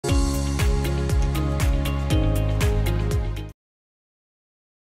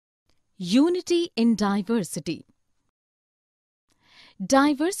Unity in diversity.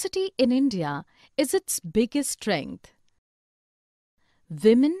 Diversity in India is its biggest strength.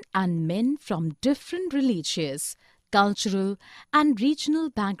 Women and men from different religious, cultural and regional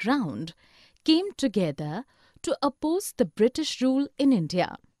background came together to oppose the British rule in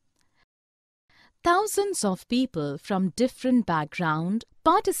India. Thousands of people from different backgrounds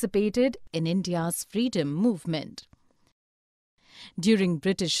participated in India's freedom movement. During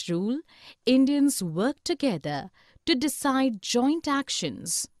British rule, Indians worked together to decide joint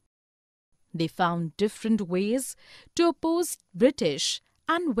actions. They found different ways to oppose British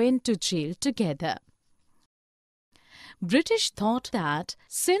and went to jail together. British thought that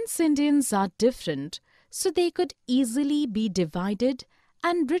since Indians are different, so they could easily be divided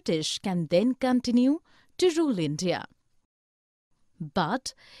and British can then continue to rule India.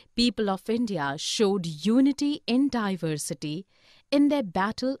 But people of India showed unity in diversity in their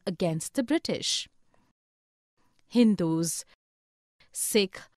battle against the British. Hindus,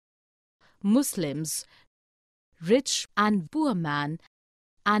 Sikh, Muslims, rich and poor man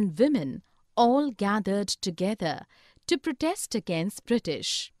and women all gathered together to protest against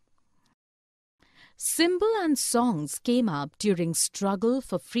British. Symbol and songs came up during struggle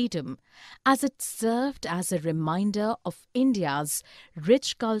for freedom as it served as a reminder of India's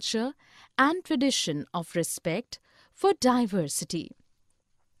rich culture and tradition of respect for diversity.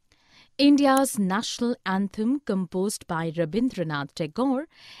 India's national anthem, composed by Rabindranath Tagore,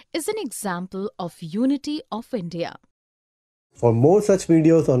 is an example of unity of India. For more such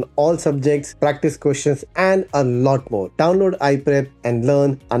videos on all subjects, practice questions and a lot more, download iPrep and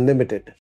learn unlimited.